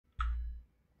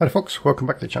Hi folks, welcome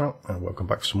back to the channel and welcome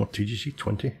back to some more TGC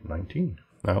 2019.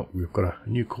 Now we've got a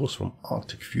new course from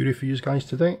Arctic Fury for you guys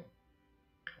today,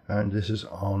 and this is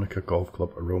ARNICA Golf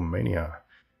Club Romania.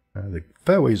 The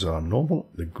fairways are normal,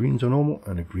 the greens are normal,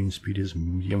 and the green speed is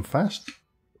medium fast.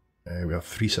 We have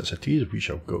 3 sets of tees. We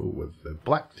shall go with the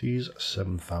black tees,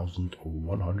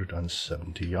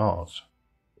 7,170 yards.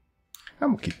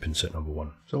 And we'll keep pin set number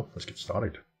 1. So let's get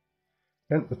started.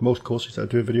 And with most courses that I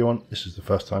do a video on, this is the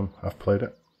first time I've played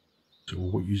it. So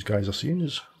what you guys are seeing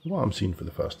is what I'm seeing for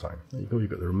the first time. There you go, you've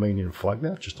got the Romanian flag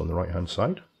there, just on the right hand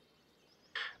side.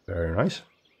 Very nice.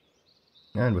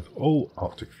 And with all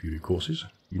Arctic Fury courses,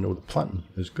 you know the planting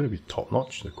is going to be top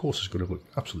notch. The course is going to look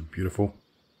absolutely beautiful.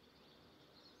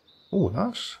 Oh,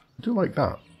 I do like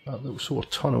that. That little sort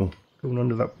of tunnel going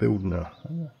under that building there.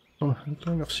 I don't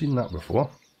think I've seen that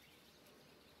before.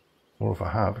 Or if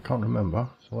I have, I can't remember.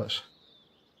 So let's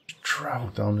travel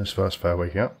down this first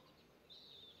fairway here.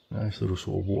 Nice little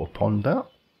sort of water pond there.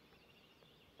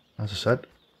 As I said,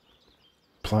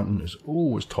 planting is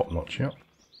always top notch here.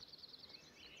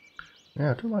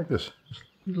 Yeah, I do like this. This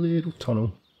little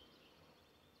tunnel.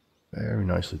 Very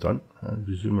nicely done. And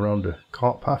we zoom around the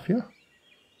cart path here.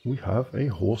 We have a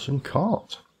horse and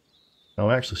cart. Now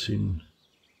I actually seen,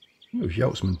 it was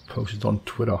Yeltsman posted on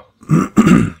Twitter.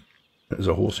 There's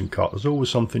a horse and cart. There's always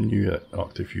something new that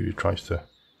Arctic Fury tries to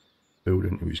build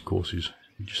into his courses.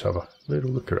 You just have a little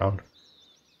look around.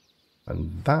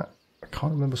 And that, I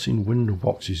can't remember seeing window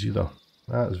boxes either.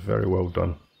 That is very well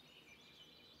done.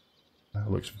 That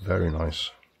looks very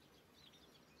nice.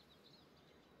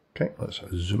 Okay, let's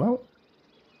zoom out.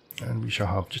 And we shall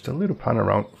have just a little pan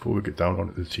around before we get down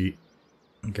onto the tee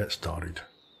and get started.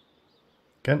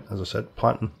 Again, as I said,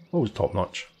 planting, always top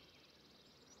notch.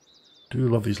 Do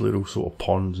love these little sort of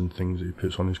ponds and things that he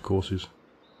puts on his courses.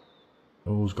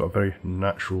 Always got a very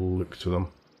natural look to them.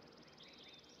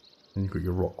 And you've got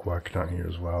your rock work down here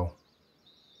as well.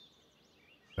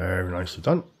 Very nicely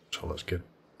done. So let's get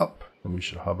up and we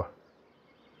should have a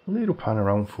little pan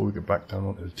around before we get back down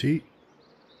onto the tee.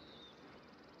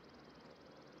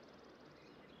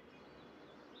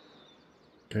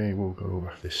 Okay, we'll go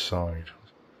over this side.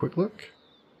 Quick look.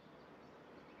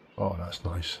 Oh, that's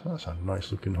nice. That's a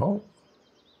nice looking hole.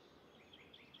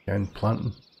 Again,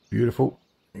 planting. Beautiful.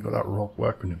 You've got that rock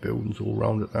work and the buildings all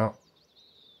around it now.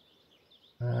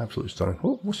 Absolutely stunning.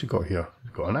 Oh, what's he got here?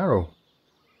 He's got an arrow.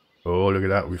 Oh, look at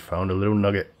that. We found a little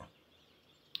nugget.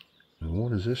 And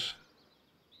what is this?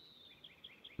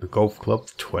 The Golf Club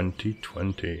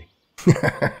 2020.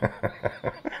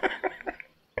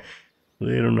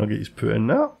 Little nugget he's put in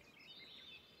there.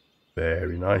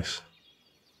 Very nice.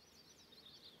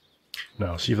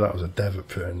 Now, see if that was a Dev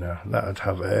put in there. That'd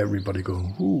have everybody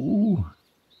going, ooh.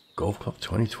 Golf Club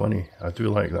 2020. I do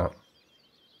like that.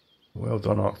 Well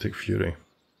done, Arctic Fury.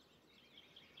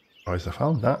 Surprised I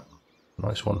found that.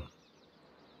 Nice one.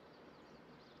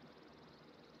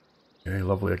 Okay,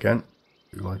 lovely again.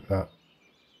 Do like that.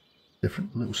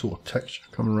 Different little sort of texture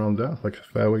coming around there, like a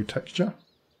fairway texture.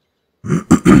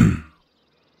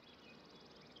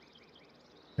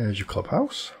 There's your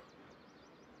clubhouse.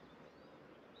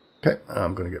 Okay,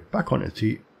 I'm going to get back on the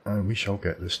tee and we shall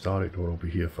get this started, or I'll be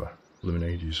here for blooming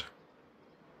ages.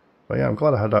 But yeah, I'm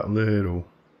glad I had that little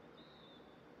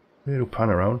pan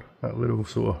around, that little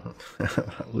sort of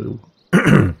that little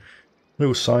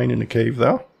little sign in the cave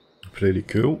there. Pretty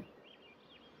cool.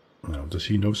 Now, does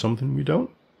he know something we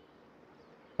don't?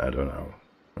 I don't know.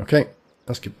 Okay,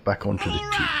 let's get back onto the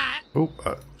tee. Oh,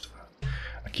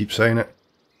 I keep saying it.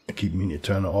 I keep meaning to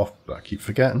turn it off, but I keep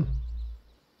forgetting.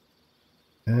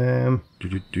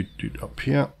 Up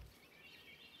here.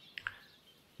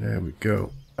 There we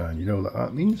go. And you know what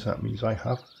that means? That means I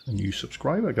have a new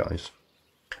subscriber, guys.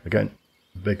 Again,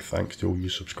 big thanks to all you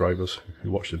subscribers who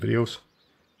watch the videos.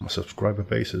 My subscriber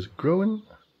base is growing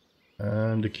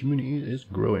and the community is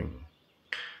growing.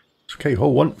 Okay,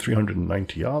 hole 1,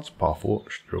 390 yards, par 4,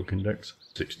 stroke index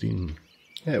 16.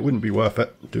 Yeah, it wouldn't be worth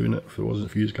it doing it if it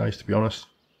wasn't for you guys, to be honest.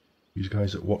 You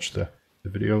guys that watch the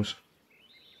videos.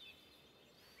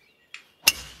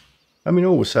 I mean,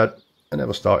 always said, I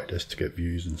never started this to get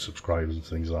views and subscribers and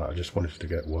things like that. I just wanted to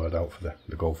get word out for the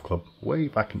golf club way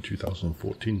back in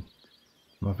 2014.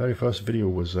 My very first video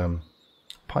was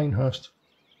Pinehurst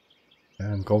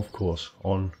golf course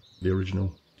on the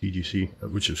original TGC,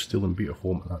 which was still in beta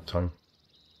form at that time.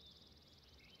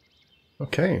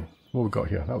 Okay, what we got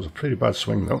here? That was a pretty bad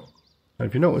swing though. Now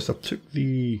if you notice, I took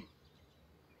the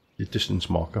distance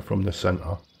marker from the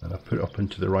centre and I put it up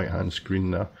into the right hand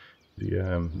screen there,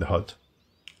 the HUD.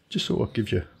 Just sort of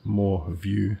gives you more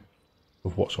view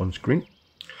of what's on screen.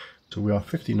 So we are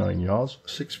 59 yards,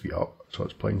 6 feet up, so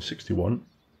it's playing 61.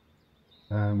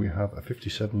 And we have a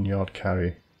 57-yard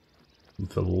carry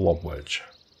into the lob wedge.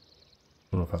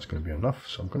 Don't know if that's going to be enough,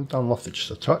 so I'm going to down loft it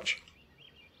just a touch.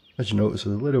 As you notice,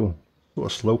 there's a little sort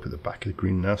of slope at the back of the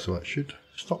green there, so that should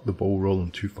stop the ball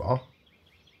rolling too far.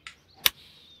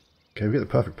 Okay, we get the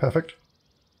perfect.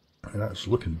 And that's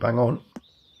looking bang on.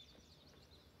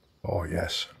 Oh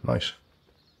yes, nice.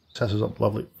 Sets us up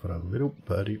lovely for a little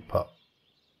birdie putt.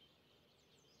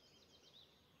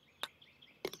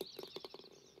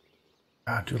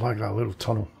 I do like that little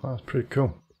tunnel, that's pretty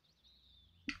cool.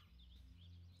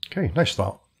 Okay, nice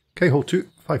start. Okay, hole 2,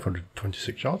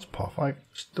 526 yards, par 5,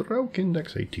 stroke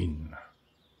index 18.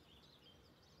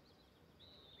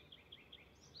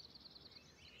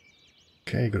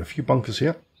 Okay, got a few bunkers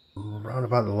here, round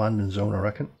about the landing zone I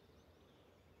reckon.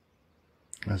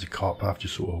 As the cart path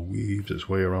just sort of weaves its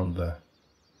way around the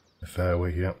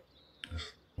fairway here.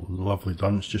 It's lovely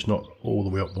done, it's just not all the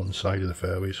way up one side of the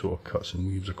fairway, sort of cuts and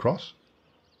weaves across.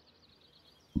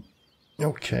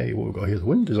 Okay, what we've got here, the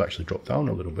wind has actually dropped down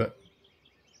a little bit.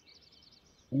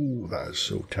 Ooh, that is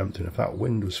so tempting. If that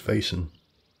wind was facing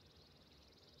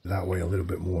that way a little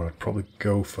bit more, I'd probably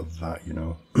go for that, you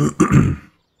know.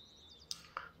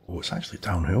 Oh, it's actually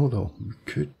downhill though. We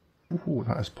could, ooh,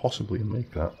 that is possibly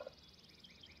make that.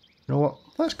 You know what,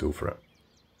 let's go for it.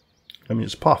 I mean,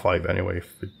 it's par 5 anyway.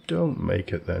 If we don't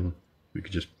make it, then we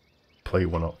could just play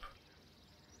one up.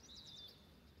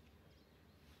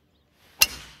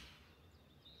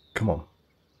 Come on,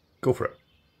 go for it.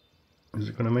 Is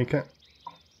it going to make it?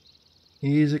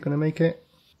 Is it going to make it?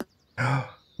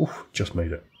 Oof, just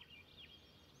made it.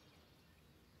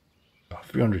 A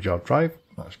 300-yard drive.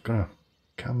 That's going to...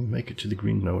 Can we make it to the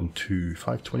green now in 2?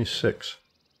 526.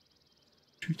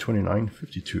 229,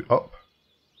 52 up.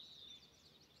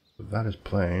 So that is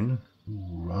playing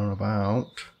around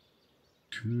about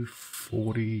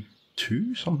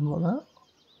 242, something like that.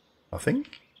 I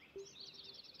think.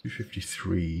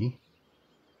 253.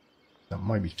 That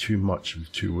might be too much of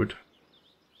the 2-wood.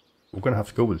 We're going to have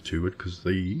to go with the 2-wood because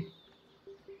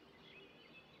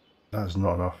that's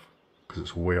not enough because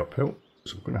it's way uphill.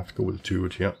 So we're going to have to go with the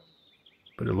 2-wood here.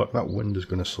 But look, that wind is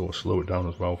going to sort of slow it down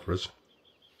as well for us.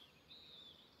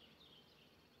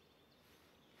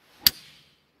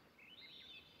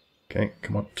 Okay,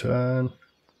 come on, turn.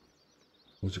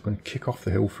 Was it going to kick off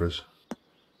the hill for us?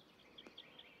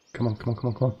 Come on, come on, come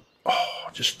on, come on. Oh,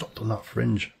 I just stopped on that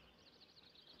fringe.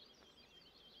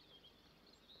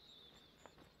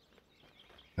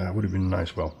 That would have been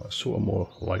nice. Well, that's sort of more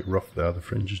light rough there. The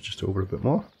fringe is just over a bit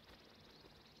more.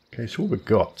 Okay, so what we've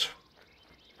got.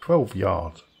 12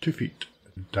 yards, 2 feet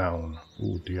down.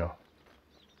 Oh dear.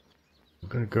 We're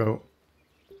going to go.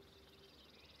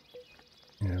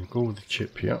 Yeah, we'll go with the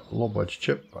chip here. Lob wedge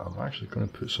chip. I'm actually going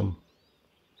to put some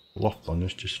loft on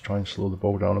this just to try and slow the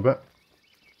ball down a bit.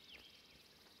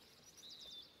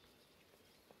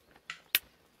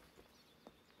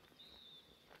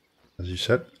 As you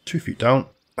said, 2 feet down,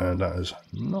 and that is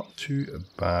not too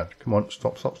bad. Come on,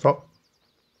 stop, stop, stop.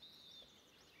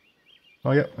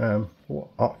 Oh yeah, what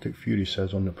Arctic Fury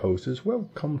says on the post is,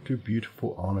 welcome to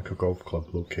beautiful ARNICA Golf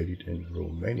Club located in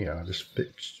Romania. This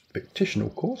fictional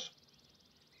course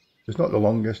is not the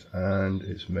longest, and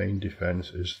its main defense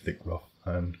is thick rough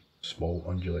and small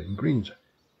undulating greens.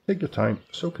 Take your time,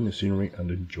 soak in the scenery,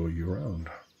 and enjoy your round.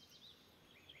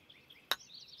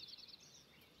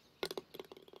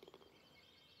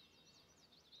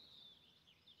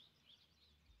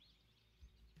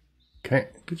 Okay,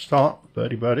 good start,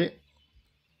 birdie birdie.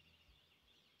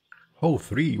 Hole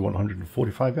 3,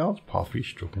 145 yards, par 3,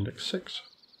 stroke index 6.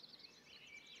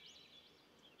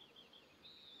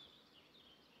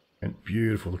 And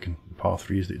beautiful looking par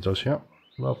 3s that it does here.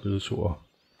 Lovely sort of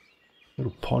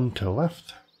little pond to the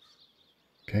left.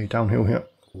 Okay, downhill here,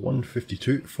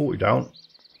 152, 40 down.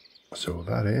 So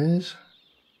that is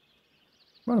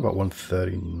around about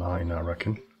 139, I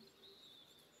reckon.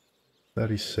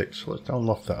 36, so let's down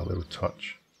loft that a little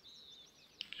touch.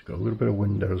 It's got a little bit of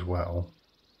wind there as well.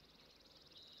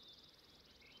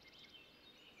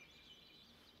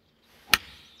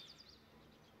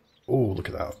 Oh, look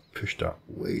at that, I've pushed that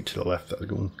way to the left, that's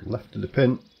going left of the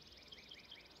pin.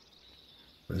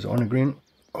 Is it on the green?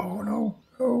 Oh no,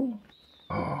 no.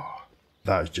 Oh,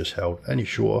 that has just held any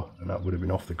shorter and that would have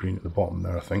been off the green at the bottom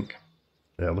there, I think.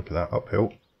 Yeah, look at that,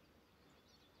 uphill.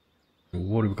 So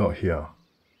what have we got here?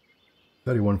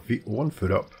 31 feet, 1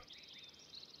 foot up.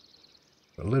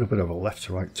 A little bit of a left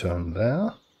to right turn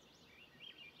there.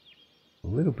 A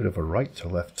little bit of a right to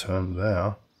left turn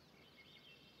there.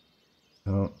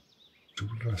 So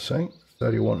what did I say?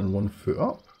 31 and 1 foot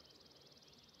up.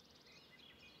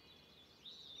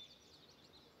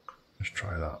 Let's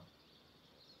try that.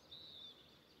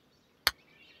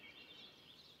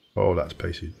 Oh, that's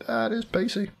pacey. That is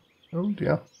pacey. Oh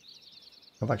dear.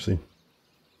 I've actually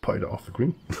putted it off the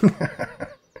green.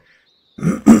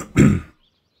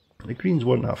 The greens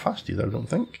weren't that fast either, I don't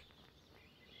think.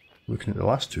 Looking at the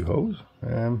last two holes.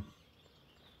 So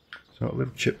a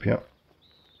little chip here.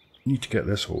 Need to get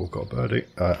this hole. We've got a birdie,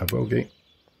 a bogey.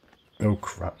 Oh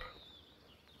crap.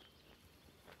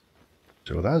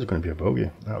 So that is going to be a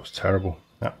bogey. That was terrible.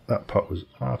 That putt was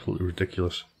absolutely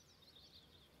ridiculous.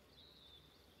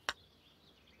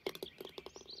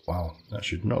 Wow, that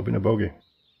should not have been a bogey.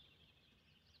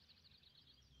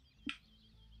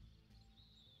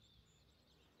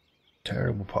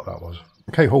 Terrible putt that was.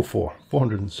 Okay, hole 4.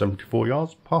 474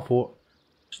 yards, par 4.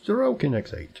 Stroke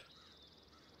index 8.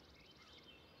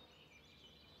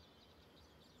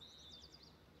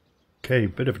 Okay,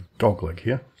 bit of a dogleg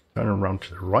here. Turning around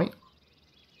to the right.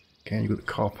 Okay, you've got the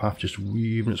car path just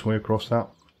weaving its way across that.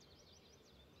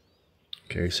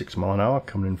 Okay, 6 mile an hour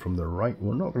coming in from the right.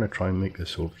 We're not going to try and make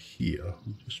this over here.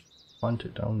 We'll just plant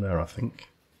it down there, I think.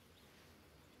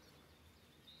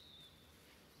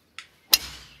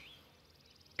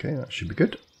 Okay, that should be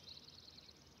good.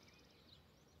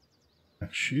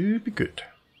 That should be good.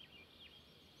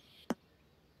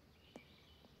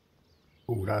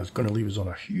 Oh, that's going to leave us on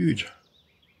a huge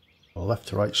left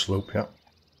to right slope here.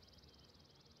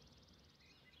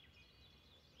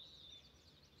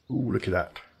 Oh, look at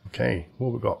that. Okay,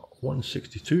 well, we've got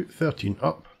 162, 13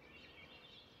 up.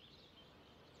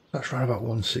 That's right about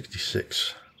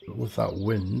 166. But with that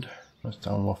wind, let's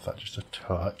down off that just a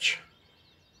touch.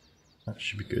 That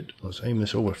should be good. Let's aim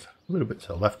this over a little bit to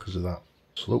the left because of that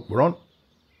slope we're on.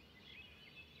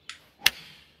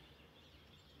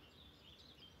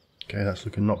 Okay, that's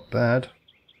looking not bad.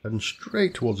 Heading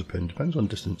straight towards the pin, depends on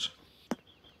distance.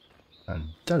 And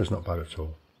that is not bad at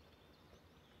all.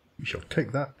 We shall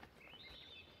take that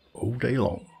all day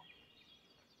long.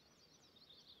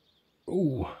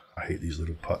 Oh, I hate these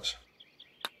little putts.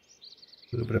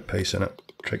 A little bit of pace in it.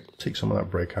 Take some of that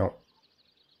break out.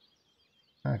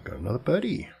 I got another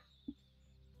birdie.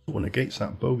 So negates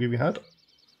that bogey we had.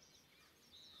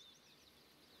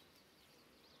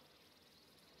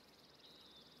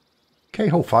 Okay,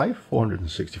 hole 5,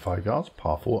 465 yards,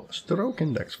 par 4, stroke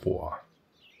index 4.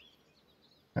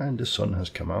 And the sun has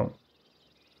come out.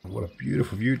 What a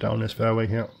beautiful view down this fairway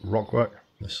here. Rockwork.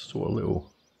 This sort of little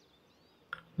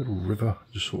river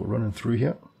just sort of running through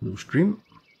here. Little stream.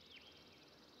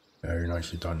 Very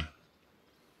nicely done.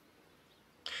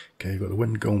 Okay, got the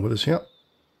wind going with us here.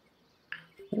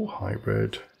 4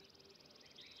 hybrid.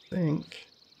 I think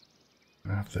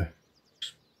I have to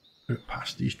put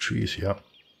past these trees here.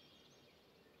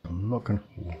 I'm not going to...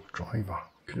 Oh, driver.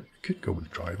 Could go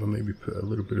with driver, maybe put a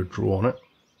little bit of draw on it.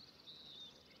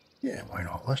 Yeah, why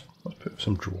not? Let's put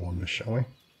some draw on this, shall we?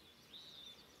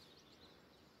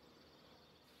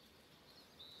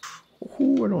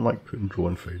 Oh, I don't like putting draw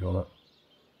and fade on it.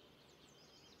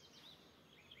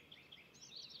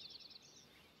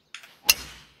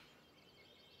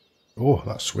 Oh,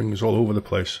 that swing is all over the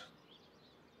place.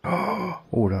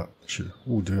 Oh, that should...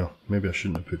 Oh dear, maybe I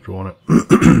shouldn't have put draw on it.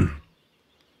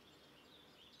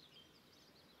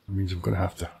 That means I'm going to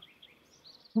have to...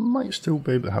 I might still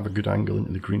be able to have a good angle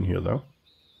into the green here though.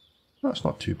 That's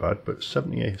not too bad, but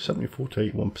 74 to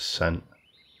 81%.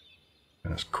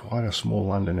 And it's quite a small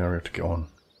landing area to get on.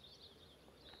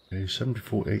 Okay,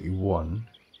 74 to 81.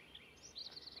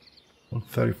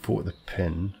 134 at the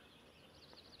pin.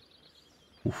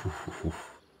 Oof, oof, oof,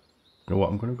 oof. You know what,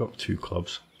 I'm going to go up 2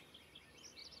 clubs.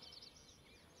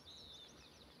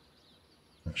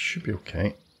 That should be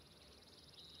okay.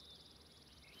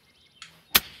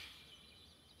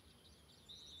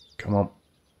 Come on.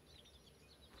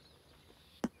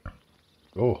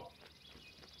 Oh.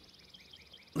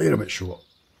 A little bit short.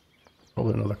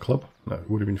 Probably another club. That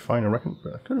would have been fine, I reckon,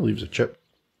 but it kind of leaves a chip.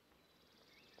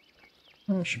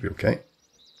 That should be okay.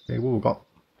 Okay, what we've got?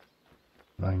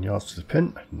 9 yards to the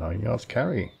pin, 9 yards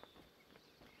carry.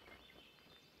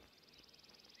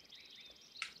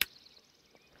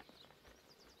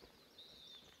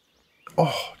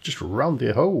 Oh, just round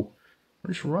the hole.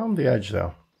 Just round the edge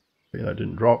there. Okay, that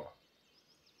didn't drop.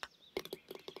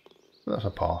 But that's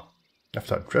a par.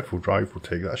 After that dreadful drive, we'll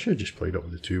take that. I should have just played up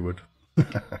with the 2-wood.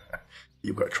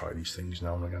 You've got to try these things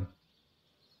now and again.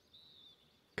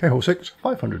 Okay, hole 6,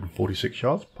 546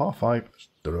 yards, par 5,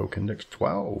 stroke index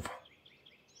 12.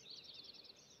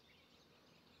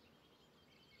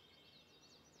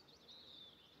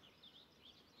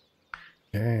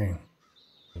 Okay,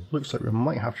 it looks like we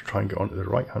might have to try and get onto the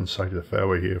right hand side of the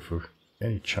fairway here for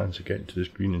any chance of getting to this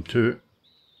green and 2.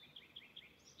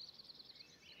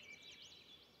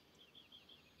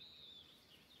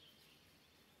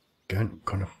 Again,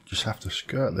 kind of just have to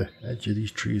skirt the edge of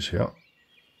these trees here.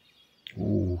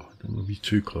 Oh, don't want to be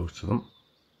too close to them.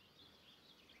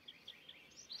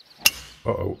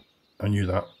 Uh-oh, I knew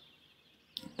that.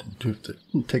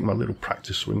 Didn't take my little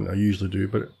practice swing that I usually do,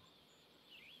 but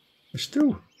it's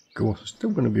still going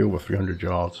to be over 300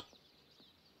 yards.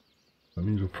 That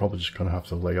means we're probably just going to have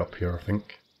to lay up here, I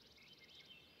think.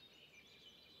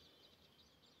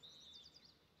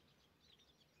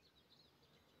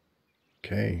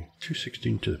 Okay,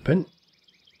 216 to the pin.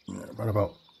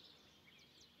 About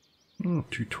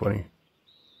 220.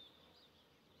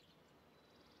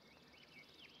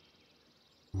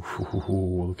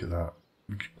 Ooh, look at that.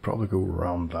 We could probably go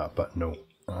around that, but no.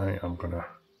 I am gonna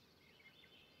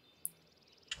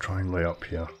try and lay up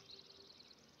here.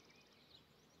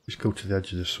 Just go to the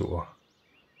edge of this sort of...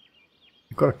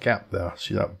 You've got a gap there.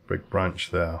 See that big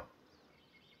branch there?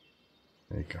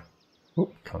 There you go.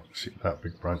 Oh, can't see that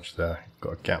big branch there. You've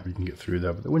got a gap you can get through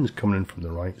there, but the wind's coming in from the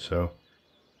right, so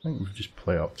I think we'll just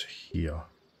play up to here.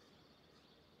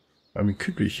 I mean,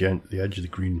 could reach the edge of the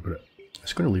green, but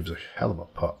it's going to leave us a hell of a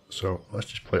putt, so let's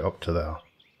just play up to there.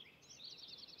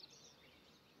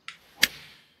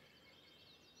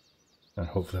 And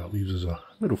hopefully that leaves us a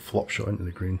little flop shot into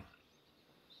the green.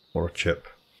 Or a chip.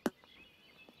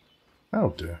 That'll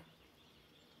do.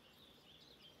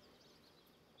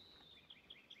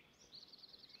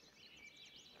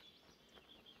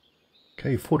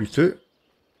 Okay, 42.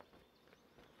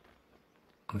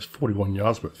 It's 41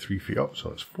 yards, but 3 feet up,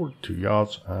 so it's 42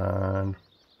 yards, and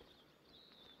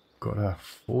got a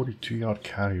 42 yard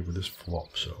carry with this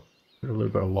flop, so a little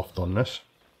bit of loft on this.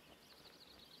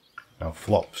 Now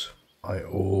flops, I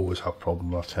always have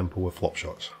problem with tempo with flop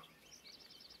shots.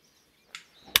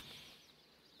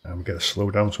 And we get a slow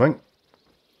down swing,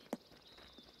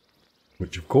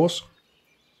 which of course,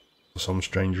 for some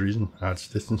strange reason, adds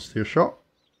distance to your shot.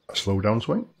 A slow down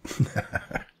swing.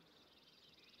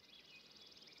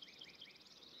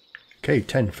 Okay,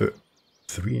 10 foot,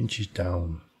 3 inches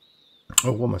down.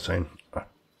 Oh, what am I saying?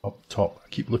 Up top. I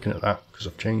keep looking at that because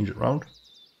I've changed it round.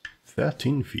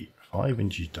 13 feet, 5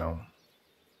 inches down.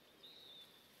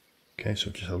 Okay,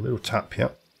 so just a little tap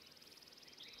here.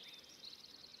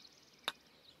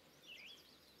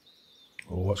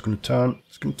 Oh, it's going to turn.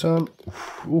 It's going to turn.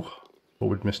 Ooh, thought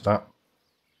we'd missed that.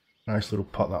 Nice little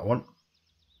putt, that one.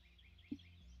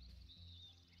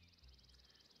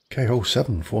 Okay, hole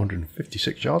 7,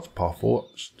 456 yards, par 4,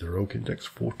 stroke index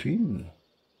 14.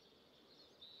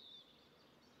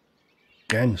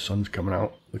 Again, the sun's coming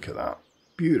out. Look at that.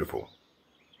 Beautiful.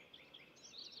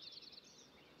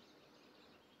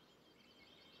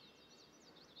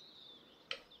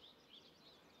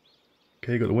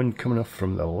 Okay, got the wind coming up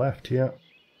from the left here.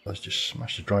 Let's just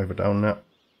smash the driver down there.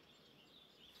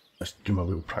 Let's do my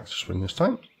little practice swing this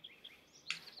time.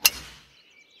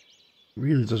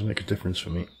 Really does make a difference for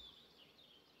me.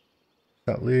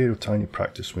 That little tiny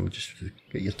practice swing just to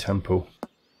get your tempo.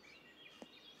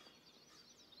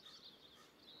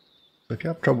 So if you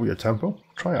have trouble with your tempo,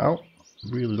 try it out.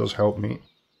 It really does help me.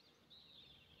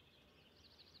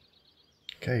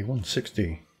 Okay,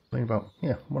 160. Playing about,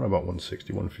 yeah, what about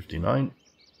 160, 159.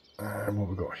 And what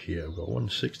we got here? We've got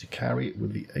 160 carry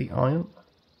with the 8 iron.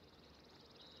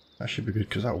 That should be good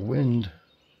because that wind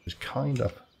is kind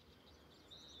of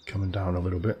coming down a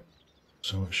little bit.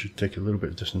 So it should take a little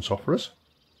bit of distance off for us.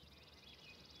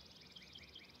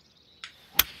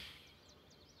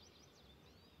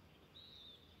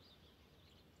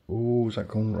 Oh, is that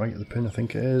going right at the pin? I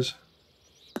think it is.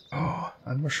 Oh,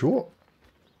 and we're short.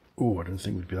 Oh, I didn't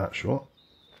think we'd be that short.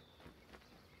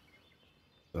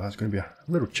 So that's going to be a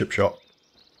little chip shot.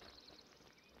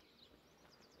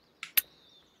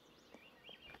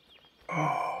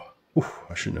 Oh, oof,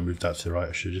 I shouldn't have moved that to the right.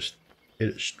 I should just hit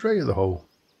it straight at the hole.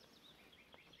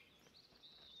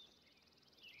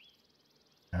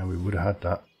 And we would have had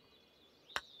that.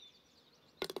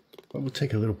 But we'll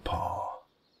take a little par.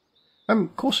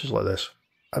 Courses like this,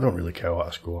 I don't really care what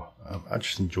I score. I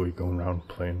just enjoy going around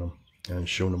playing them and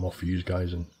showing them off for you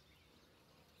guys, and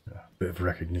a bit of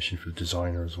recognition for the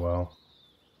designer as well.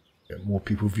 Get more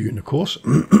people viewing the course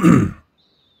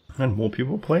and more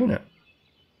people playing it.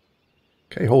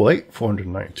 Okay, hole 8,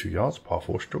 492 yards, par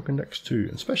 4, stroke index 2,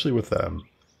 and especially with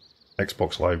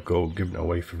Xbox Live Gold giving it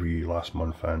away for free last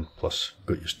month, and plus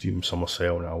got your Steam Summer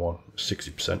Sale now on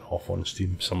 60% off on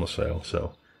Steam Summer Sale,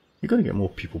 so you're going to get more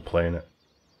people playing it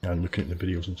and looking at the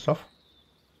videos and stuff,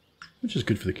 which is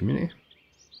good for the community.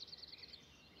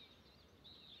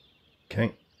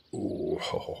 Okay,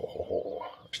 oh,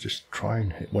 let's just try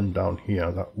and hit one down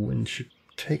here. That wind should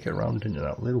take it around into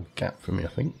that little gap for me, I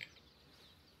think.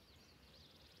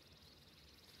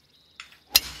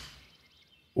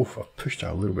 Oof, I've pushed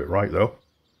out a little bit right though.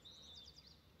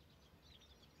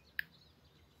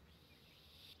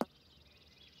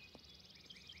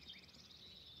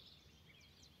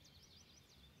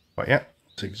 But yeah,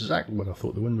 it's exactly what I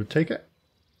thought the wind would take it.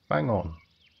 Bang on.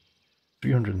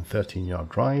 313 yard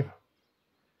drive.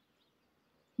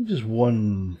 Just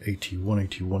 180,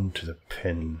 181 to the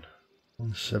pin.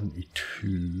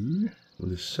 172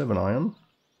 with a 7 iron.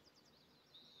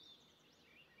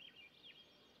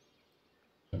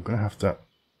 I'm going to have to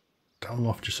down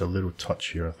loft just a little touch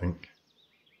here, I think.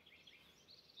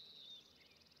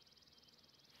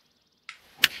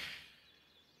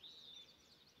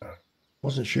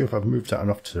 Wasn't sure if I've moved that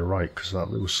enough to the right because that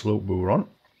little slope we were on.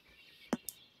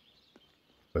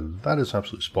 But that is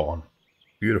absolutely spot on.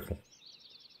 Beautiful.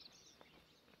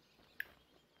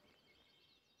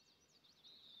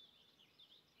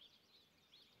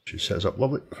 She sets up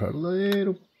lovely for a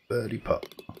little birdie putt.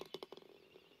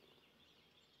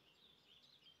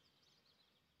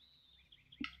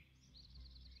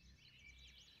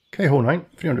 Okay, hole 9,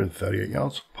 338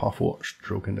 yards, par 4,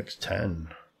 stroke index 10.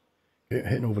 Okay,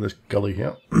 hitting over this gully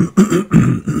here.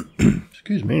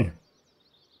 Excuse me.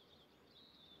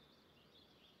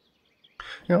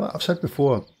 You know, I've said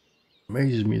before, it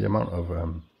amazes me the amount of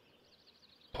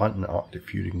planting Arctic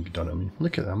feuding you've done. I mean,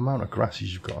 look at the amount of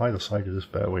grasses you've got either side of this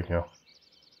fairway here.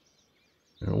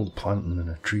 And all the planting and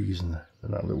the trees and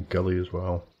that little gully as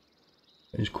well.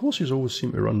 And his courses always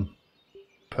seem to run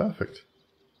perfect.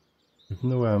 With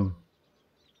no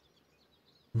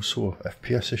sort of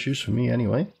FPS issues for me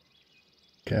anyway.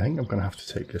 Okay, I think I'm gonna have to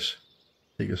take this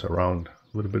around.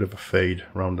 A little bit of a fade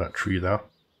around that tree there.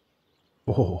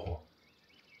 Oh,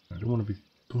 I don't want to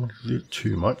do it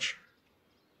too much.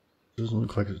 Doesn't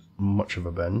look like it's much of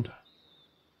a bend.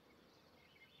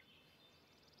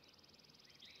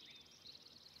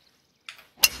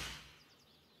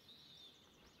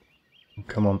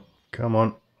 Come on, come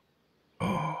on.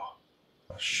 Oh,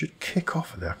 I should kick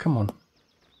off of there, come on.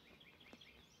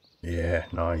 Yeah,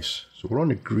 nice. So we're on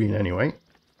the green anyway.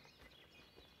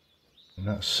 And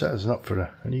that sets us up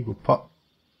for an eagle putt.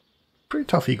 Pretty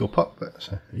tough eagle putt, but it's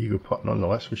an eagle putt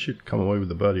nonetheless. We should come away with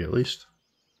the birdie at least.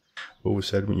 Always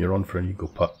said when you're on for an eagle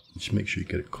putt, just make sure you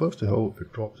get it close to hole. If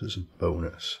it drops, it's a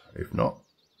bonus. If not,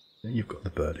 then you've got the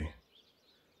birdie.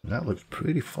 And that looks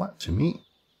pretty flat to me.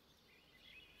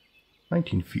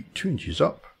 19 feet 2 inches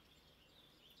up.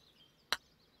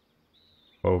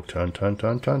 Oh, turn, turn,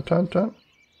 turn, turn, turn, turn.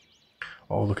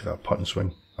 Oh, look at that putt and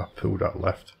swing. I pulled that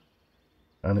left.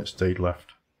 And it stayed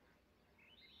left.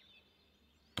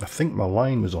 I think my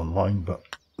line was on line, but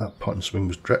that putt and swing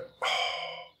was drip.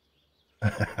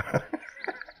 Oh.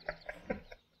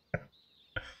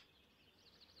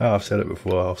 I've said it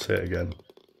before, I'll say it again.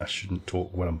 I shouldn't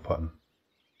talk when I'm putting.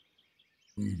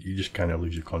 You just kind of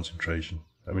lose your concentration.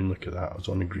 I mean, look at that. I was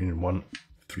on the green and 1,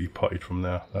 3 putted from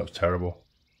there. That was terrible.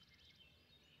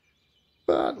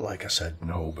 But like I said,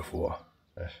 no before.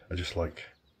 I just like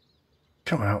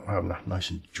coming out and having a nice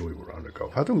enjoyable round of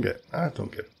golf. I don't get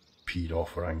peed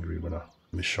off or angry when I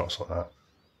miss shots like that.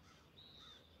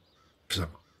 It's a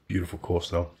beautiful course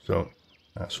though, so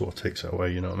that sort of takes it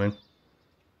away, you know what I mean?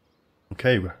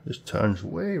 Okay, but this turns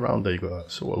way around there. You've got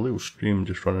that sort of little stream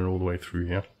just running all the way through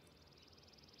here.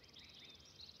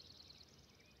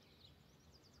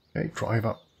 Okay, drive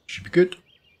up. Should be good.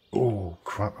 Oh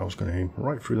crap, I was going to aim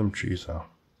right through them trees there.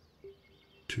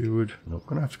 2 wood. Nope,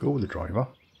 going to have to go with the driver.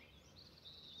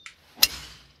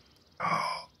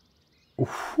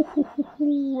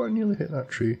 Oh, I nearly hit that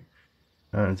tree.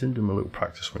 And I didn't do my little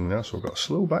practice swing there, so I've got a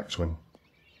slow backswing.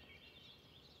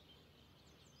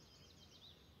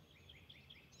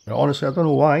 Now, honestly, I don't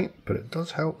know why, but it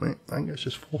does help me. I think it's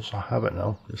just force of habit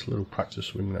now. This little practice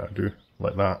swing that I do,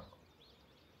 like that.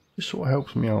 This sort of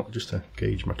helps me out just to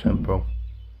gauge my tempo.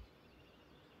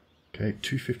 Okay,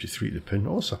 253 to the pin.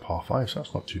 Oh, it's a par 5, so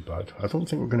that's not too bad. I don't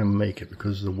think we're going to make it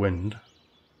because of the wind.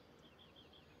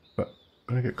 But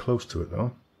I'm going to get close to it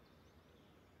though.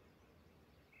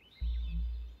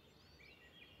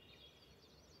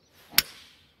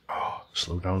 Oh,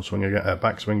 slow down swing again,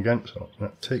 backswing again, so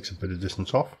that takes a bit of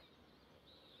distance off.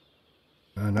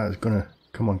 And that is going to,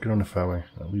 come on, get on the fairway.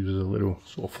 That leaves us a little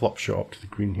sort of flop shot up to the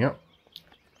green here.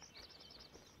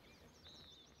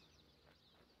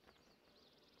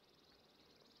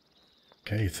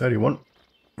 Okay, 31.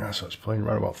 So it's playing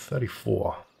right about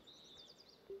 34.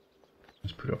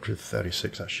 Let's put it up to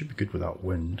 36. That should be good without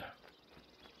wind.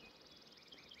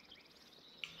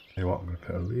 Tell you what, I'm going to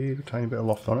put a little tiny bit of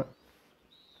loft on it.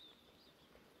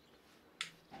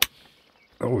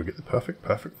 Oh, we get the perfect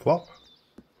flop.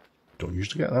 Don't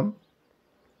usually get them.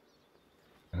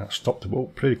 And that stopped the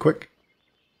ball pretty quick.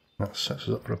 That sets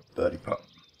us up for a birdie putt.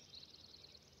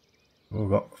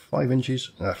 We've got 5 inches,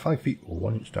 5 feet or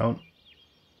 1 inch down.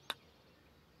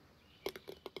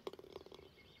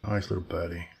 Nice little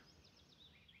birdie.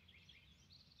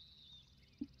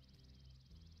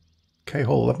 Okay,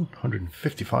 hole 11,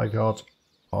 155 yards,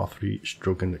 par 3,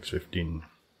 stroke index 15.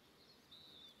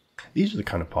 These are the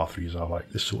kind of par 3s I like,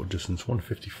 this sort of distance,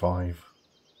 155,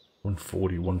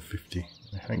 140, 150.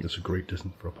 I think that's a great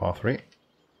distance for a par 3.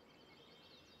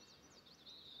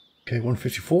 Okay,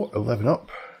 154, 11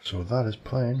 up, so that is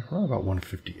playing around about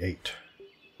 158.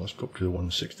 Let's go up to the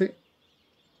 160.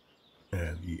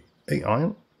 The 8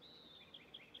 iron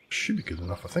should be good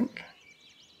enough, I think.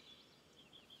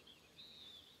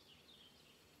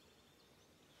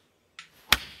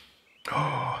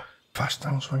 Oh, fast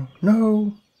downswing.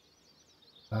 No!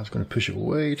 That's going to push it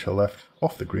way to the left,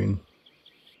 off the green.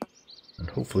 And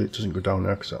hopefully it doesn't go down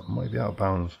there because that might be out of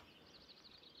bounds.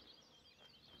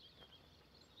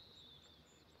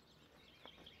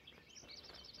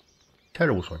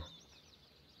 Terrible swing.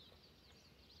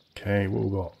 Okay, what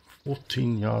we've got?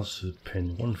 14 yards to the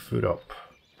pin, 1 foot up.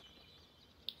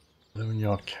 11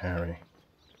 yard carry.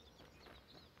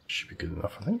 Should be good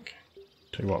enough, I think.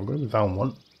 Tell you what, I'm going to go down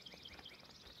 1.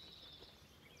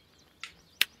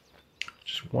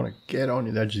 Just want to get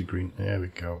on the edge of the green. There we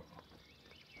go.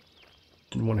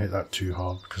 Didn't want to hit that too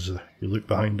hard because you look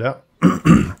behind that.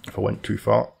 If I went too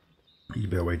far, you'd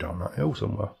be away down that hill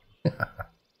somewhere.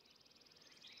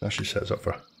 Actually sets up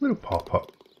for a little par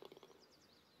putt.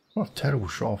 What a terrible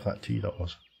shot off that tee that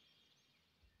was.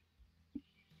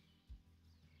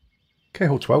 Okay,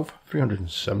 hole 12,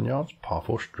 307 yards, par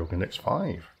 4, stroke index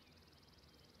 5.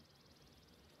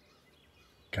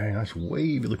 Okay, nice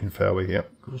wavy looking fairway here.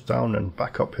 Goes down and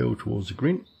back uphill towards the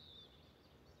green.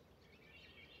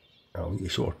 Now you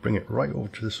sort of bring it right over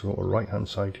to this sort of right hand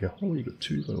side here. Oh, you've got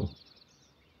 2 little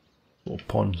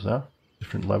ponds there,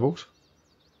 different levels.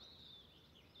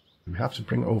 We have to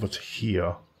bring it over to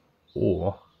here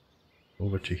or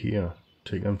over to here.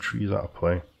 Take them trees out of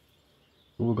play.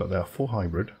 So we've got there 4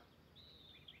 hybrid.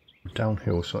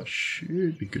 Downhill, so that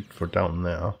should be good for down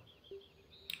there.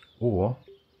 Or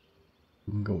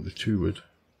we can go with the 2 wood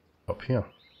up here.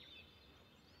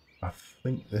 I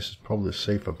think this is probably the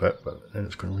safer bet, but then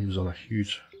it's going to leave us on a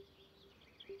huge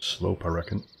slope, I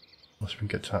reckon. Unless we can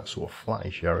get to that sort of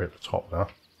flattish area at the top there.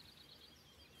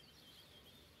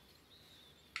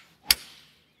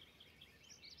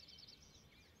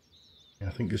 Yeah,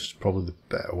 I think this is probably the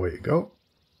better way to go.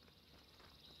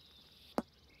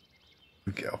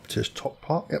 We get up to this top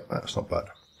part. Yep, that's not bad.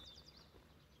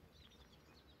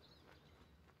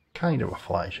 Kind of a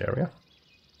flattish area.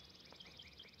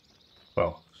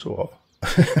 Well, sort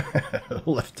of.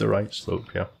 Left to right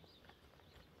slope here.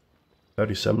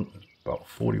 37, about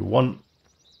 41.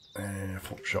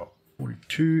 Flop shot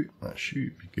 42. That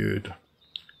should be good. A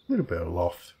little bit of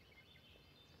loft.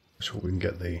 Let's hope we can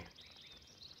get the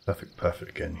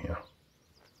perfect again here.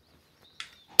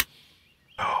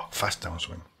 Oh, fast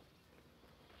downswing.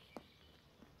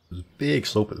 There's a big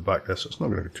slope at the back there, so it's not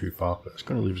going to go too far, but it's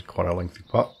going to leave us quite a lengthy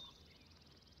putt.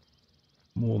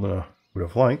 More than I would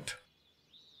have liked.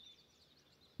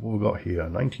 What we've got here,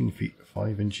 19 feet,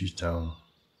 5 inches down.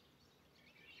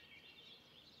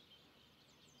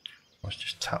 Let's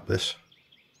just tap this.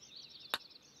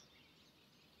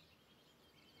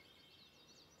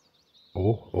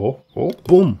 Oh,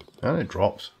 boom! And it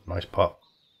drops. Nice putt.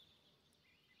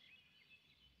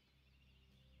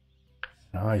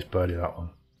 Nice birdie that one.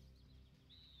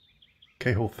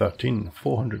 Okay, hole 13,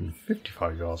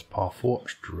 455 yards, par 4,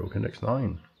 stroke index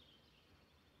 9.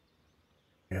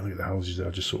 Yeah, look at the houses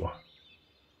there, just sort of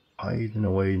hiding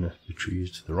away in the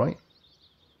trees to the right.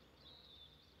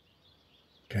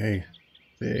 Okay,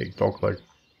 big dogleg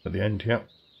at the end here.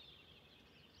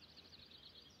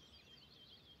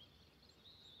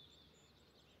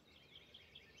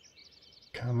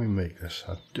 Can we make this?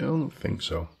 I don't think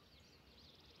so.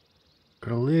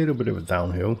 Got a little bit of a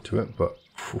downhill to it, but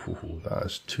that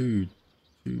is too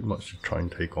much to try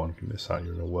and take on. If you miss that,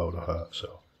 you're in a world of hurt.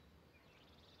 So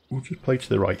we'll just play to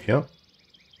the right here.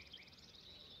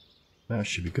 That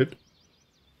should be good.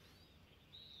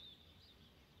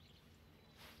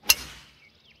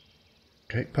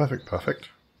 Okay, perfect.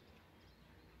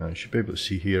 Now you should be able to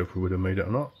see here if we would have made it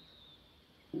or not.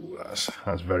 Ooh,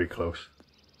 that's very close.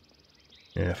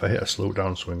 Yeah, if I hit a slow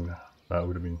down swing, that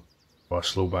would have been, or a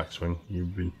slow back swing, you'd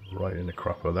have been right in the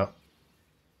crap of that.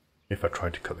 If I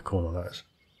tried to cut the corner, that is.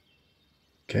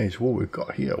 Okay, so what we've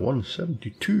got here,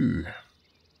 172.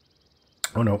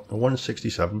 Oh no,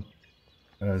 167.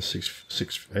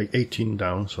 18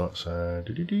 down, so that's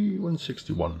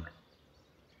 161.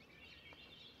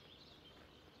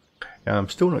 Yeah, I'm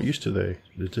still not used to the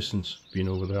distance being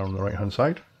over there on the right hand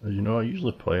side. As you know, I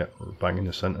usually play it bang in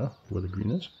the centre where the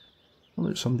green is. Oh,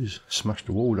 look, somebody's smashed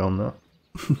a wall down there.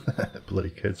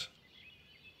 Bloody kids.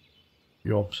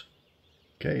 Yobs.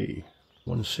 Okay,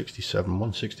 167,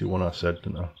 161 I said,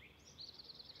 didn't I?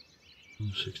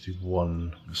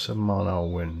 161, 7-mile-an-hour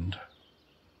wind.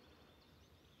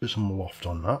 Put some loft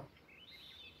on that.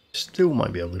 Still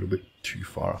might be a little bit too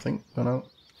far, I think, but no.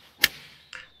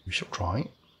 We shall try.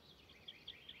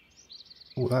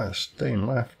 Oh, that is staying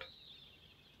left.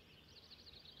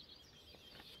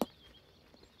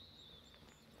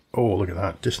 Oh, look at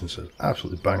that. Distance is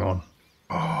absolutely bang on.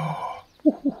 Oh,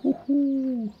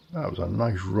 that was a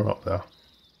nice run up there.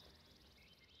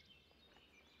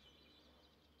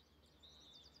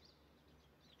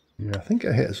 Yeah, I think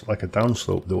it hits like a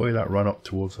downslope the way that ran up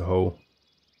towards the hole.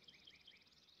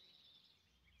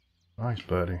 Nice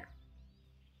birdie.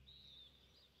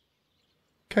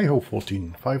 Okay, hole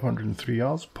 14, 503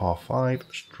 yards, par 5,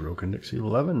 stroke index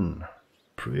 11.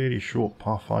 Pretty short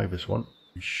par 5 this one.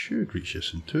 We should reach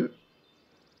this in 2.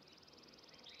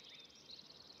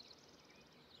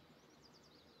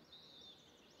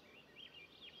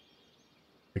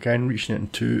 Again, reaching it in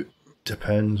 2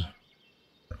 depends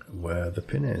where the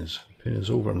pin is. The pin is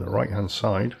over on the right hand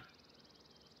side.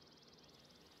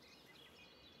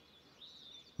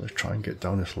 Let's try and get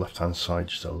down this left hand side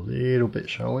just a little bit,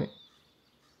 shall we?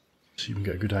 See if we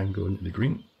can get a good angle into the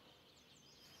green.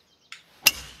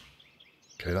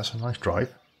 Okay, that's a nice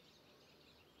drive.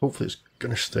 Hopefully it's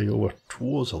going to stay over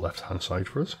towards the left hand side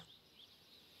for us.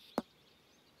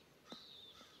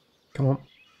 Come on.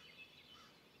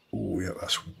 Oh yeah,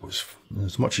 that's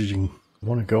as much as you can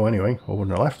want to go anyway. Over on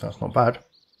the left, that's not bad.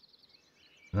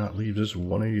 And that leaves us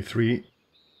 183.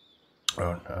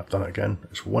 Oh, I've done it again.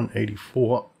 It's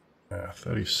 184.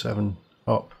 37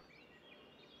 up.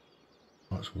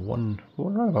 That's around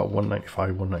about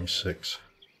 195, 196.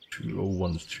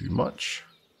 201's too much.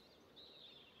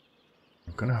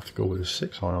 I'm going to have to go with a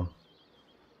 6-iron.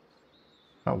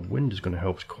 That wind is going to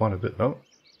help us quite a bit though.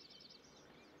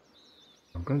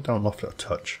 I'm going to down loft it a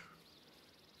touch.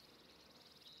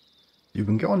 You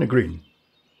can get on the green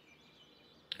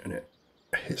and it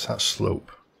hits that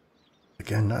slope.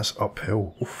 Again, that's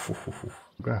uphill. Oof, oof, oof, oof.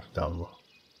 I'm going to have to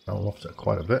down loft it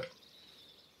quite a bit.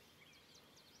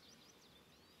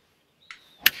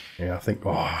 Yeah, I think,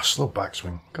 oh, slow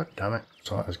backswing. God damn it.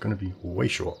 So that is going to be way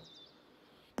short.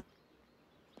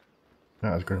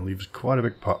 That is going to leave us quite a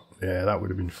big putt. Yeah, that would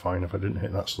have been fine if I didn't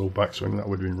hit that slow backswing. That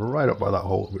would have been right up by that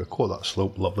hole. Would have caught that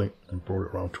slope lovely and brought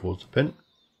it around towards the pin.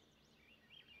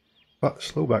 But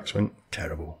slow backswing,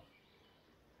 terrible.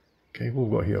 Okay, what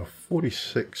we've got here,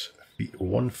 46 feet,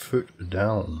 1 foot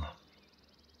down.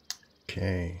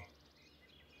 Okay.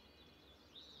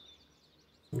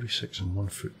 46 and 1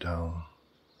 foot down.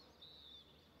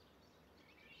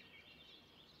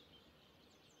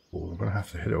 Oh, I'm going to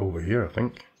have to hit it over here, I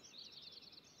think.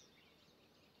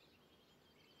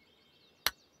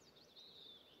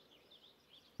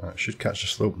 That should catch the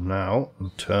slope now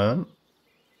and turn.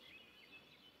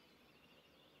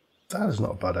 That is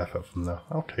not a bad effort from there.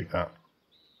 I'll take that.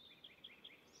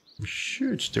 We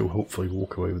should still hopefully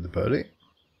walk away with the birdie.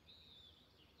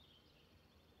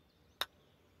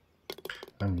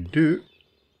 And we do.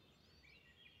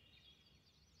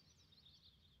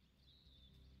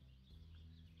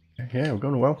 Yeah, we're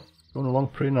going well. Going along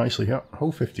pretty nicely here.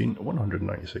 Hole 15,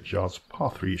 196 yards,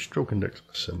 par 3, stroke index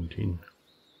 17.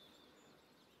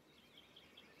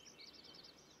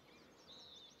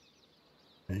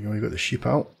 There you go, you got the sheep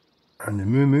out, and the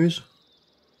moo-moos,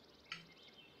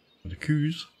 the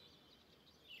coos.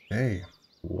 Okay,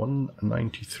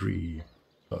 193.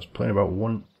 That's playing about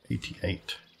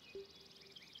 188.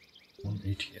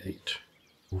 188.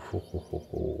 Ooh, ho, ho, ho,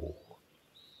 ho.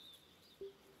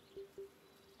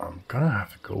 I'm gonna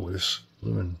have to go with this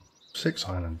blooming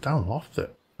 6-iron and down loft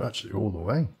it virtually all the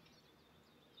way.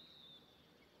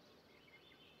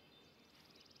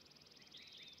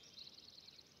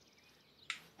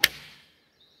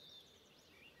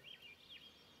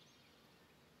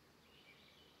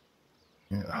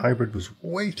 Yeah, the hybrid was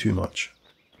way too much.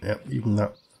 Yeah, even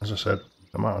that, as I said,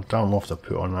 the amount of down loft I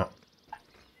put on that,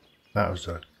 that was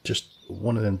just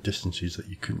one of them distances that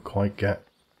you couldn't quite get.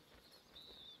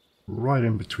 Right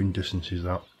in between distances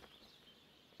that.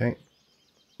 Okay,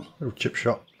 little chip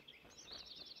shot.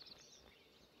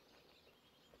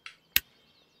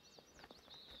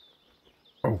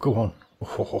 Oh, go on.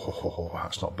 Oh,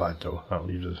 that's not bad though. That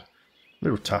leaves us a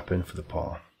little tap in for the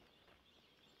par.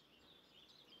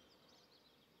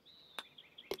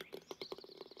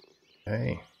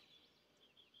 Okay.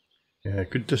 Yeah,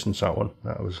 good distance that one.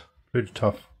 That was pretty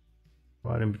tough.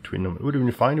 right in between them. It would have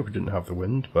been fine if we didn't have the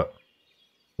wind, but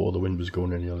or the wind was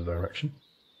going in the other direction.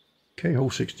 Okay,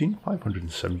 hole 16,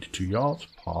 572 yards,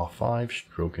 par 5,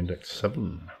 stroke index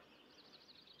 7.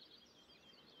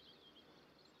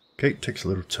 Okay, takes a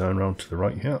little turn around to the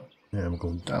right here, and we're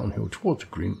going downhill towards the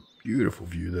green. Beautiful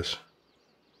view this.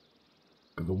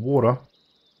 Got the water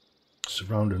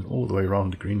surrounding all the way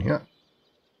around the green here.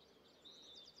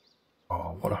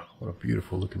 Oh, what a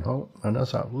beautiful looking hole. And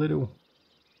there's that little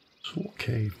sort of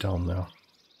cave down there.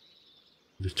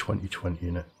 The 2020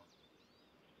 in it.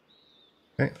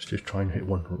 Okay, let's just try and hit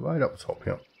one right up the top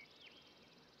here.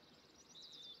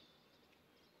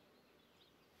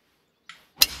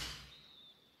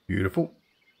 Beautiful.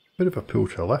 Bit of a pull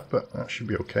to the left, but that should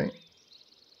be okay.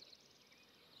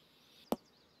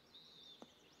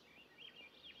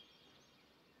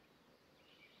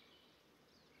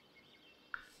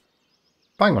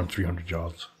 Bang on 300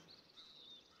 yards.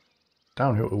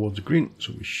 Downhill towards the green,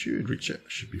 so we should reach it.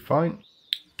 Should be fine.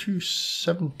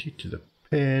 270 to the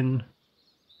pin.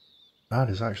 That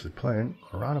is actually playing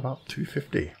around about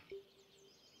 250.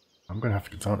 I'm going to have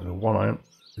to go down to the 1 iron.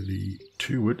 The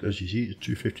 2 wood, as you see, is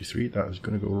 253. That is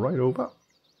going to go right over.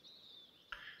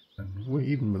 And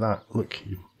even with that, look,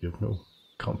 you have no,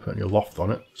 can't put any loft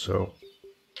on it. So I'm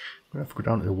going to have to go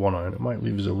down to the 1 iron. It might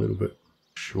leave us a little bit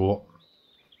short.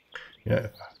 Yeah,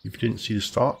 if you didn't see the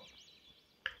start,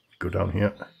 go down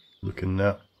here, look in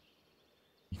there.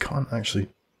 You can't actually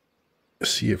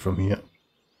see it from here,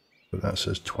 but that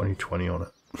says 2020 on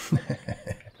it.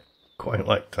 Quite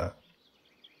like that.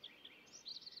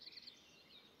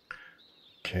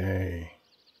 Okay.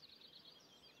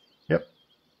 Yep.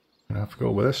 Gonna have to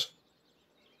go with this.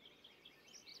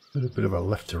 A little bit of a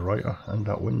left to righter and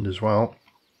that wind as well.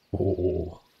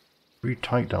 Oh, pretty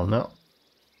tight down there.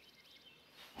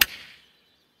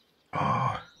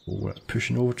 Oh, that's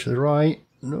pushing over to the right.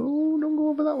 No, don't go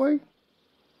over that way.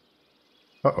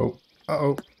 Uh-oh.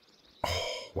 Uh-oh. Oh,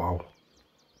 wow.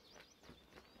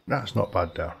 That's not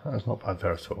bad there. That's not bad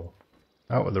there at all.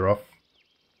 Out of the rough.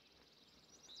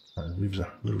 That leaves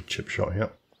a little chip shot here.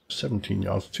 17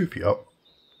 yards, 2 feet up.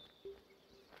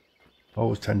 I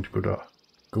always tend to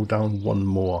go down one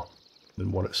more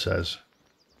than what it says.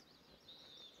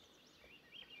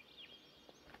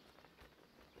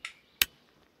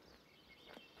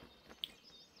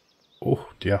 Oh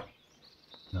dear,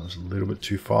 that was a little bit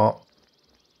too far.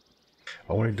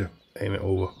 I wanted to aim it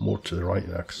over more to the right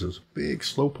there because there's a big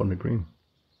slope on the green.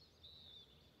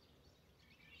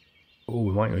 Oh,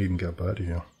 we might not even get a birdie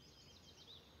here.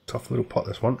 Tough little putt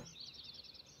this one.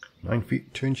 9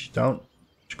 feet, 2 inches down.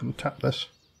 Just going to tap this.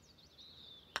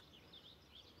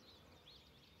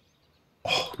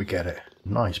 Oh, we get it.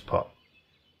 Nice putt.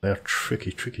 They're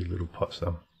tricky, tricky little putts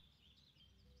them.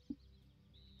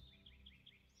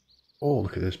 Oh,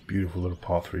 look at this beautiful little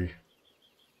par 3.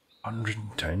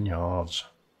 110 yards.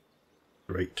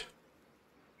 Great.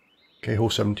 Okay, hole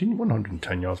 17,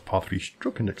 110 yards, par 3,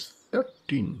 stroke index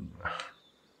 13.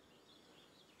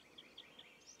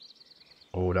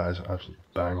 Oh, that is absolutely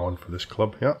bang on for this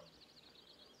club here.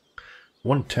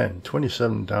 110,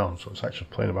 27 down, so it's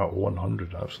actually playing about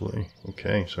 100, absolutely.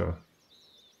 Okay, so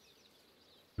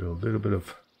a little bit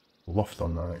of loft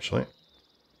on that, actually.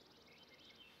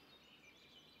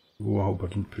 Oh, I hope I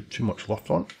didn't put too much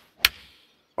loft on.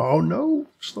 Oh no!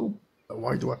 Slow.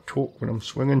 Why do I talk when I'm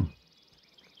swinging?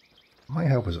 Might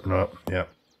help us. No, yeah.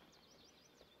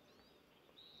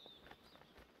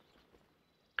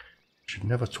 Should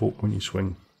never talk when you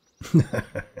swing.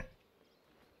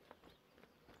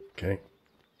 Okay.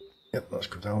 Yep, let's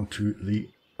go down to the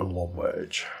lob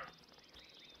wedge.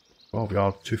 12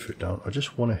 yards, 2 foot down. I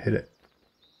just want to hit it.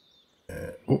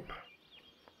 Oop.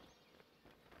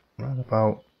 Right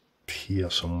about here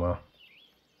somewhere.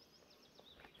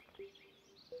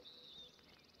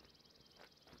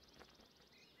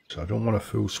 So I don't want a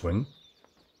full swing.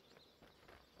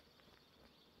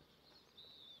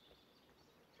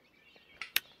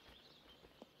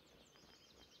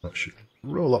 That should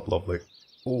roll up lovely.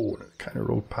 Oh, it kind of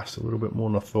rolled past a little bit more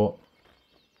than I thought.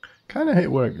 Kind of hit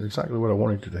exactly where I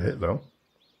wanted it to hit though.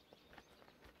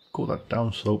 Caught that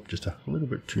down slope just a little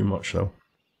bit too much though.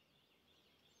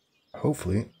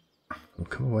 Hopefully we'll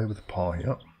come away with a par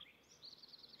here.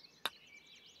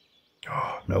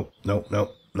 Oh, no, no,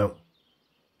 no, no.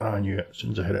 I knew it as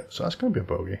soon as I hit it. So that's going to be a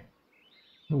bogey.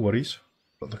 No worries.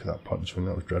 But look at that putt and swing,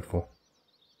 that was dreadful.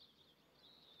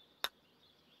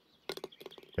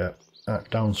 Yeah, that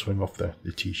downswing off the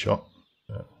tee shot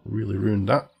really ruined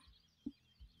that.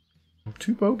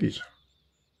 2 bogeys.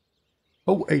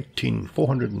 Oh, 18,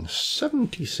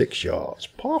 476 yards,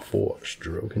 par 4,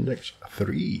 stroke index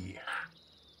 3.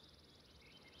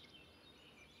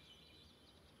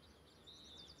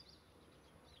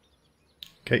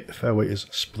 Okay, the fairway is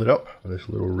split up with this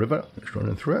little river that's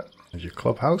running through it. There's your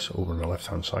clubhouse over on the left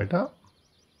hand side there.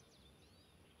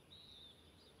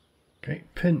 Okay,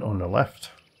 pin on the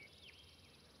left.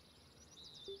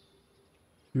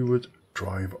 You would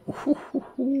drive.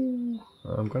 I'm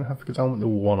going to have to go down with the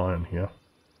 1 iron here.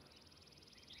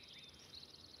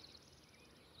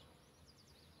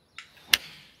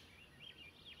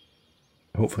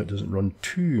 Hopefully it doesn't run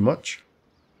too much.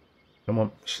 Come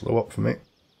on, slow up for me.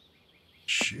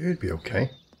 Should be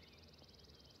okay.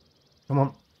 Come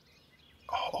on.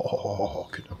 Oh,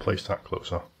 couldn't have placed that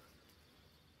closer.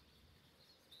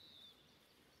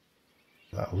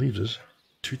 That leaves us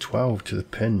 212 to the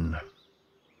pin.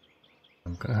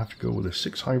 I'm going to have to go with a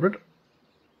 6 hybrid.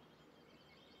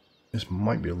 This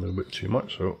might be a little bit too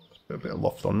much, so let's put a bit of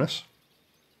loft on this.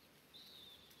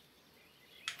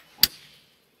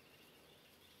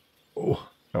 Oh,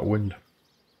 that wind.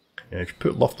 Yeah, if you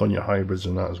put loft on your hybrids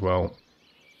and that as well,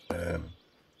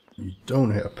 you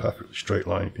don't hit a perfectly straight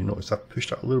line. If you notice, I've pushed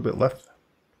that a little bit left.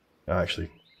 That actually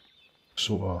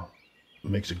sort of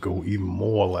makes it go even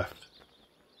more left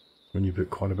when you put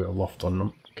quite a bit of loft on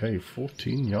them. Okay,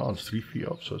 14 yards, 3 feet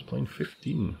up, so it's playing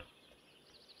 15.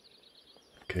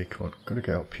 Okay, come on, gotta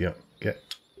get up here.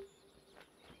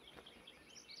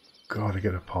 Gotta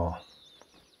get a par.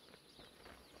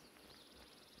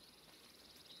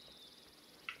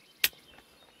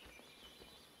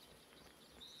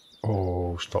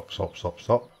 Oh, stop.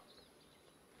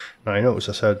 Now, I noticed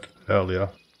I said earlier,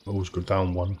 always go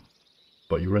down 1,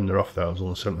 but you were in the rough there, it was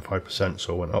only 75%,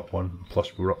 so I went up 1,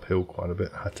 plus we were uphill quite a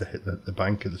bit, I had to hit the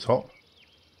bank at the top.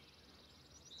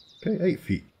 Okay, 8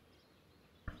 feet.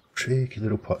 Tricky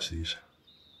little putts these.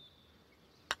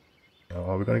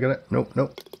 Are we going to get it?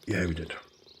 Nope. Yeah, we did.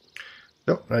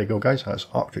 So, there you go guys, that's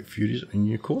Arctic Fury's a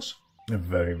new course. A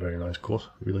very, very nice course,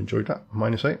 really enjoyed that.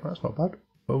 -8, that's not bad.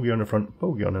 Bogey on the front,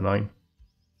 bogey on the 9.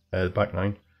 The back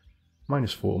 9.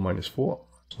 -4.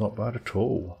 It's not bad at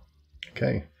all.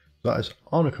 Okay, that is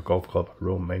ARNICA Golf Club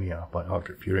Romania by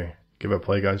Arctic Fury. Give it a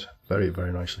play guys, very,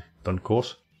 very nicely done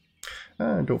course.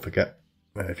 And don't forget,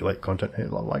 if you like content,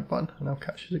 hit that like button, and I'll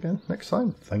catch you again next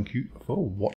time. Thank you for watching.